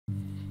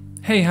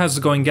Hey, how's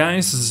it going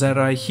guys?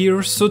 ZDEyE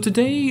here. So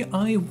today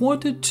I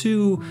wanted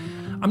to,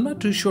 I'm not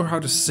too sure how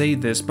to say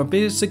this, but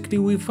basically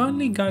we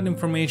finally got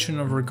information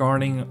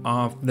regarding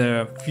of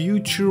the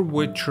future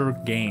Witcher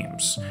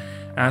games.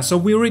 So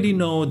we already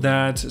know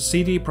that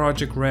CD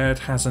Projekt Red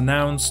has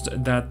announced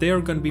that they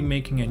are going to be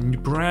making a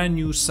brand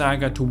new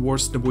saga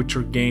towards the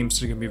Witcher games.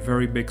 It's going to be a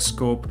very big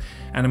scope,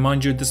 and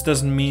mind you, this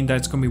doesn't mean that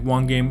it's going to be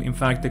one game. In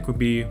fact, there could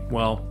be,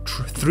 well,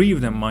 three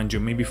of them, mind you,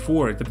 maybe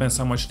four. It depends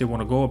how much they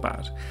want to go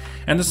about.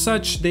 And as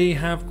such, they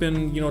have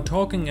been,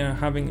 talking,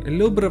 having a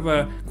little bit of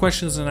a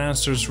questions and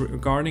answers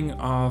regarding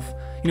of,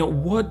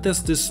 what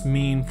does this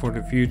mean for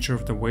the future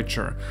of the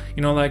Witcher?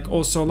 Like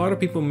also a lot of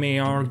people may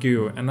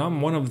argue, and I'm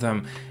one of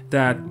them,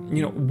 that,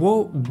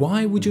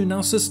 why would you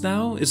announce this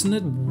now? Isn't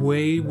it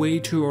way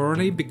too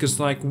early? Because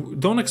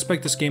don't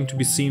expect this game to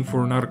be seen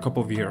for another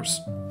couple of years.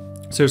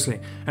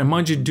 Seriously. And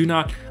mind you, do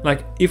not,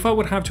 if I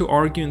would have to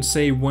argue and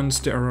say when's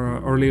the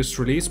earliest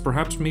release,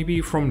 perhaps maybe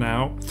from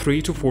now,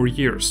 3 to 4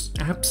 years.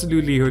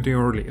 Absolutely the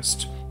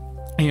earliest.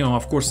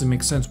 Of course it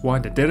makes sense why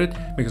they did it,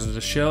 because of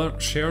the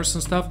shares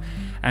and stuff.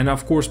 And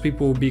of course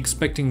people will be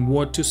expecting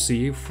what to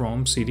see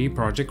from CD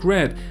Projekt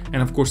Red.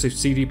 And of course if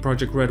CD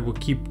Projekt Red will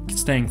keep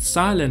staying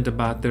silent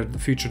about their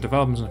future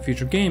developments and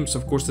future games,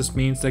 of course this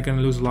means they're going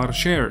to lose a lot of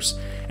shares.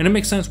 And it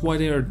makes sense why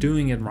they are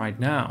doing it right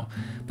now.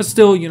 But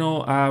still,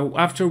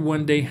 after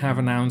when they have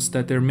announced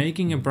that they're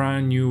making a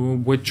brand new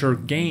Witcher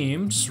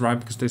games, right,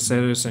 because they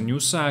said it's a new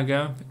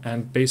saga,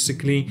 and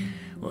basically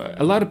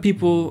a lot of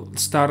people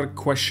started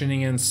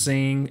questioning and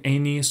saying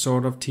any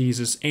sort of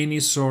teases, any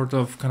sort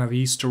of kind of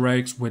Easter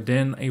eggs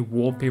within a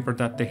wallpaper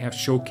that they have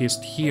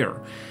showcased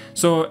here.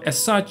 So as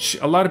such,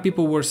 a lot of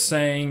people were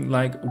saying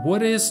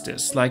what is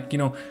this?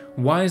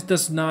 Why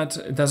does it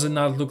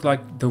not look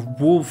like the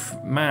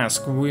wolf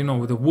mask,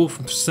 the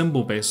wolf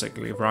symbol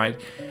basically, right?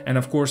 And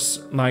of course,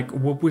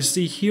 what we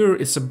see here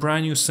is a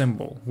brand new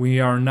symbol.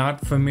 We are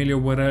not familiar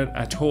with it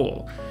at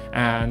all.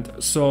 And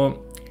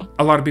so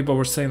a lot of people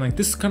were saying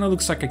this kind of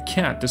looks like a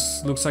cat,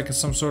 this looks like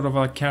some sort of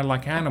a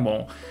cat-like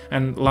animal,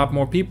 and a lot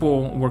more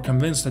people were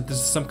convinced that this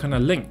is some kind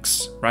of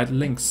lynx, right?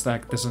 Lynx,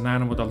 there's an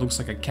animal that looks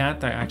like a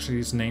cat that actually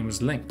his name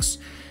is Lynx.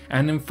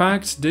 And in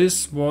fact,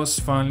 this was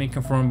finally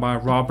confirmed by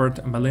Robert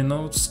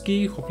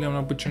Malinowski, hopefully I'm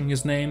not butchering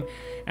his name,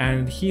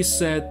 and he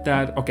said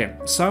that, okay,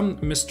 some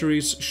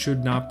mysteries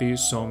should not be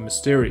so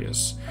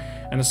mysterious.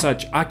 And as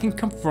such, I can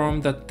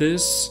confirm that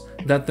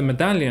the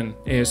medallion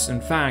is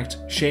in fact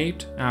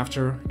shaped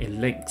after a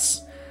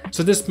lynx.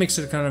 So this makes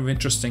it kind of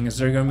interesting. Is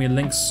there going to be a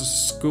lynx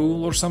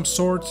school or some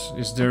sort?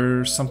 Is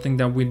there something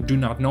that we do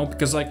not know?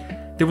 Because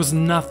there was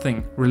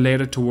nothing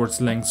related towards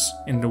lynx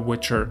in the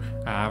Witcher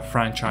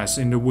franchise,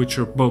 in the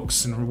Witcher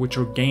books, in the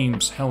Witcher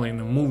games, hell, in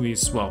the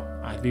movies, well,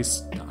 at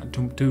least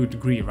to a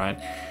degree, right?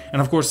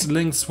 And of course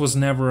lynx was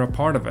never a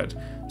part of it.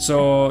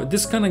 So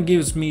this kind of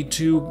gives me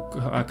two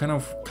kind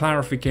of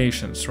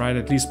clarifications, right?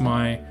 At least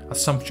my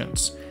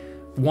assumptions.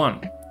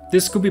 One,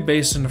 this could be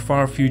based in the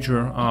far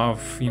future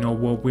of,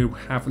 what we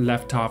have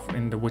left off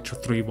in the Witcher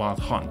 3 Wild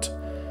Hunt.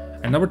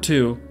 And number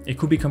two, it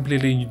could be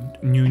completely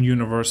new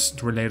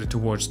universe related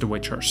towards the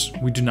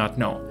Witchers. We do not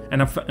know.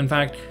 And in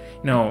fact,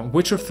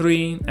 Witcher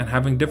 3 and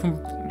having different,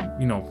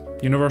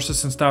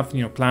 universes and stuff,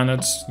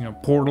 planets,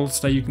 portals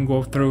that you can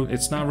go through,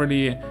 it's not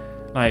really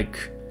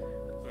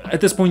at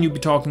this point you'd be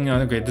talking,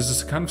 okay, this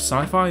is kind of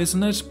sci-fi,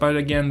 isn't it? But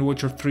again,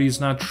 Witcher 3 is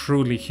not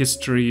truly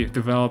history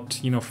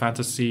developed,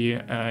 fantasy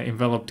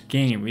enveloped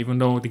game, even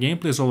though the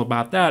gameplay is all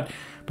about that.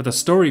 But the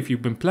story, if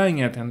you've been playing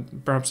it,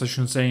 and perhaps I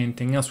shouldn't say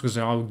anything else because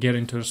I'll get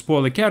into the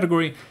spoiler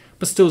category,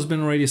 but still it's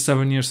been already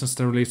 7 years since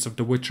the release of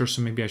The Witcher,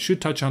 so maybe I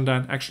should touch on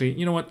that. Actually,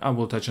 you know what, I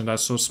will touch on that,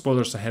 so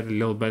spoilers ahead a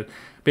little bit.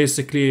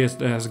 Basically, as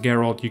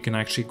Geralt, you can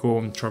actually go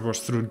and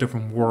traverse through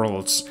different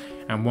worlds.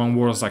 And one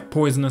world is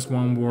poisonous,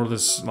 one world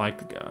is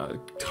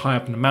high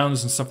up in the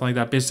mountains and stuff like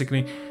that.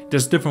 Basically,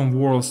 there's different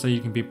worlds that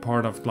you can be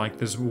part of.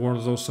 This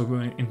world is also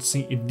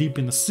deep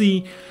in the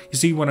sea. You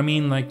see what I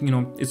mean?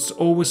 It's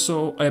always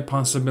so a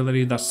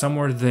possibility that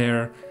somewhere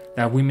there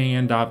that we may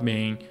end up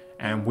being,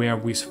 and where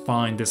we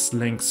find this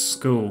Lynx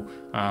school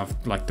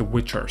of the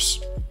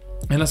Witchers.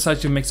 And as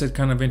such, it makes it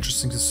kind of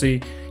interesting to see,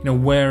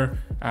 where,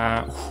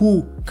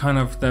 who kind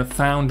of the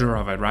founder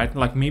of it,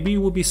 right? Maybe it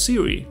will be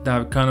Ciri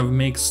that kind of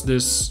makes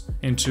this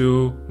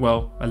into,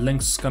 well, a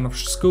Lynx kind of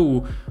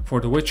school for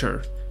the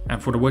Witcher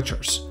and for the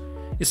Witchers.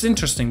 It's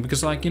interesting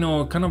because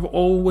kind of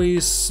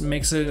always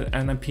makes it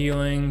an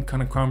appealing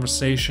kind of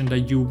conversation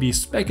that you'll be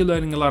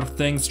speculating a lot of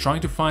things,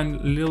 trying to find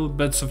little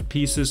bits of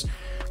pieces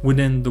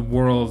within the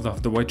world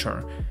of The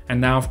Witcher. And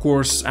now, of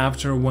course,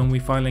 after when we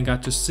finally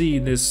got to see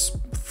this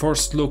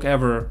first look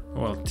ever,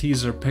 well,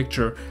 teaser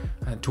picture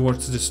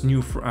towards this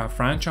new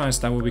franchise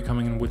that will be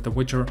coming in with The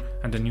Witcher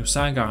and the new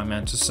saga, I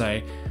meant to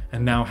say,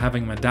 and now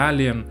having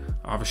Medallion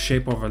of a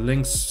shape of a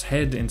lynx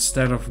head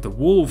instead of the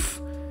wolf,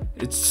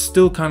 it's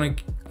still kind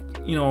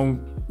of,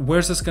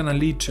 where's this gonna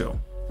lead to?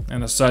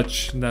 And as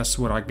such, that's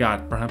what I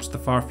got. Perhaps the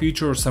far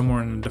future or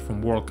somewhere in a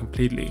different world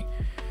completely.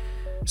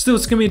 Still,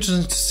 it's gonna be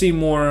interesting to see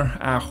more.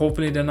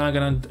 Hopefully they're not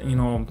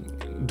gonna,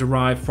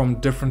 derived from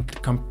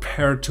different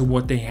compared to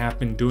what they have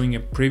been doing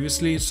it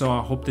previously. So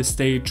I hope they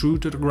stay true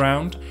to the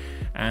ground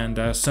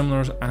and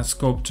similar as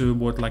scope to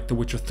what like The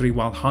Witcher 3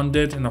 Wild Hunt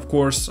did. And of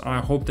course, I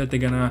hope that they're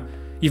gonna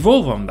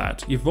evolve on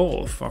that.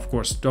 Evolve, of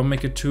course. Don't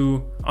make it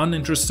too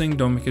uninteresting.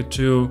 Don't make it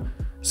too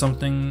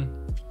something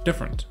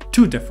different,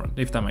 too different,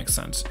 if that makes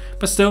sense.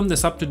 But still,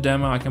 it's up to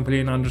them. I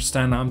completely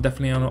understand. I'm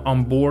definitely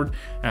on board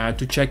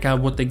to check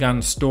out what they got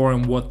in store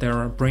and what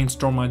their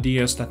brainstorm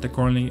ideas that they're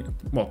currently,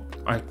 well,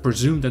 I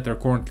presume that they're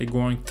currently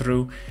going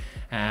through.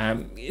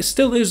 It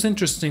still is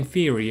interesting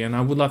theory, and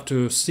I would love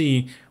to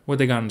see what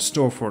they got in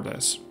store for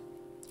this.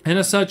 And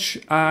as such,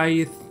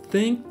 I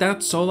think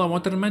that's all I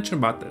wanted to mention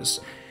about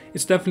this.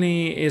 It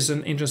definitely is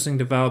an interesting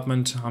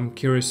development. I'm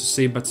curious to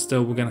see, but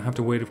still we're gonna have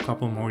to wait a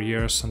couple more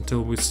years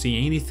until we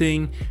see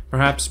anything.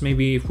 Perhaps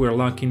maybe if we're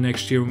lucky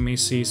next year we may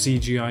see a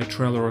CGI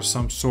trailer or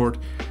some sort.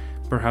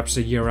 Perhaps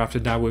a year after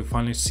that we'll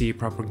finally see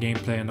proper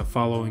gameplay, and the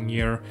following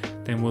year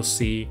then we'll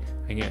see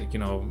again, you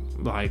know,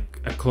 like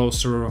a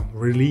closer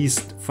release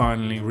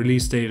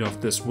date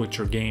of this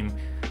Witcher game,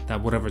 that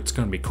whatever it's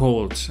gonna be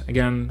called.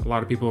 Again, a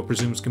lot of people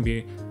presume it's gonna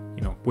be,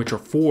 you know, Witcher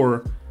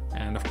 4,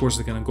 and of course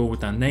they're gonna go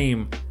with that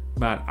name.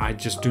 But I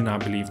just do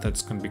not believe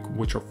that's going to be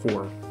Witcher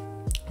 4.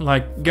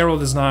 Like,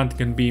 Geralt is not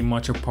going to be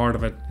much a part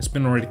of it. It's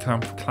been already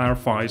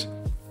clarified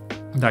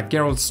that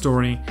Geralt's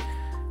story,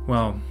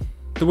 well,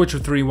 The Witcher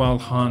 3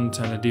 Wild Hunt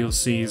and the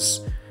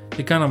DLCs,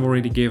 they kind of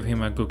already gave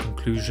him a good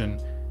conclusion.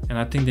 And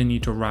I think they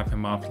need to wrap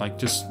him up. Like,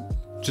 just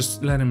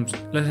let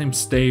him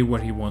stay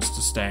where he wants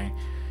to stay.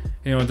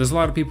 You know, there's a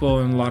lot of people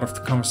and a lot of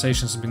the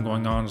conversations have been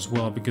going on as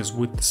well, because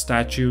with the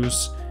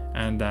statues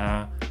and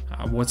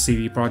what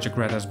CD Projekt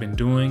Red has been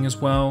doing as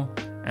well,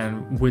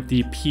 and with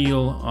the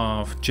appeal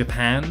of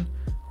Japan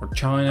or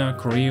China,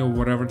 Korea, or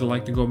whatever they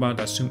like to go about.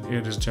 I assume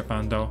it is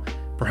Japan though.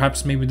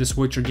 Perhaps maybe this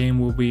Witcher game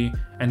will be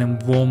an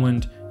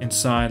involvement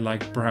inside,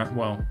 like perhaps,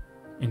 well,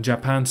 in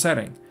Japan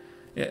setting.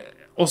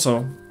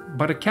 Also,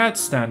 by the cat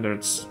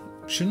standards,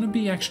 shouldn't it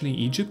be actually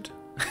Egypt?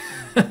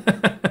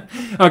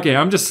 Okay,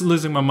 I'm just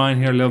losing my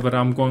mind here a little bit.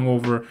 I'm going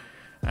over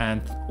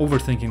and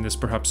overthinking this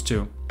perhaps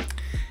too.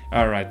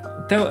 Alright,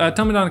 tell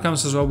me down in the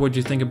comments as well what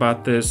you think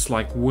about this.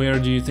 Like, where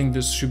do you think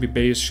this should be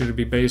based? Should it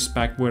be based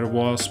back where it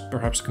was?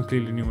 Perhaps a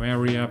completely new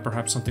area,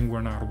 perhaps something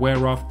we're not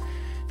aware of.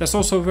 That's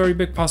also a very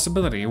big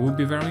possibility. It would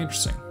be very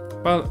interesting.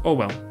 But, oh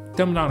well,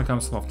 tell me down in the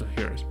comments, I'd love to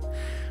hear it.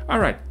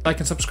 Alright, like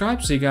and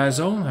subscribe, see you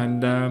guys all,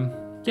 and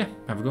yeah,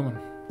 have a good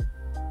one.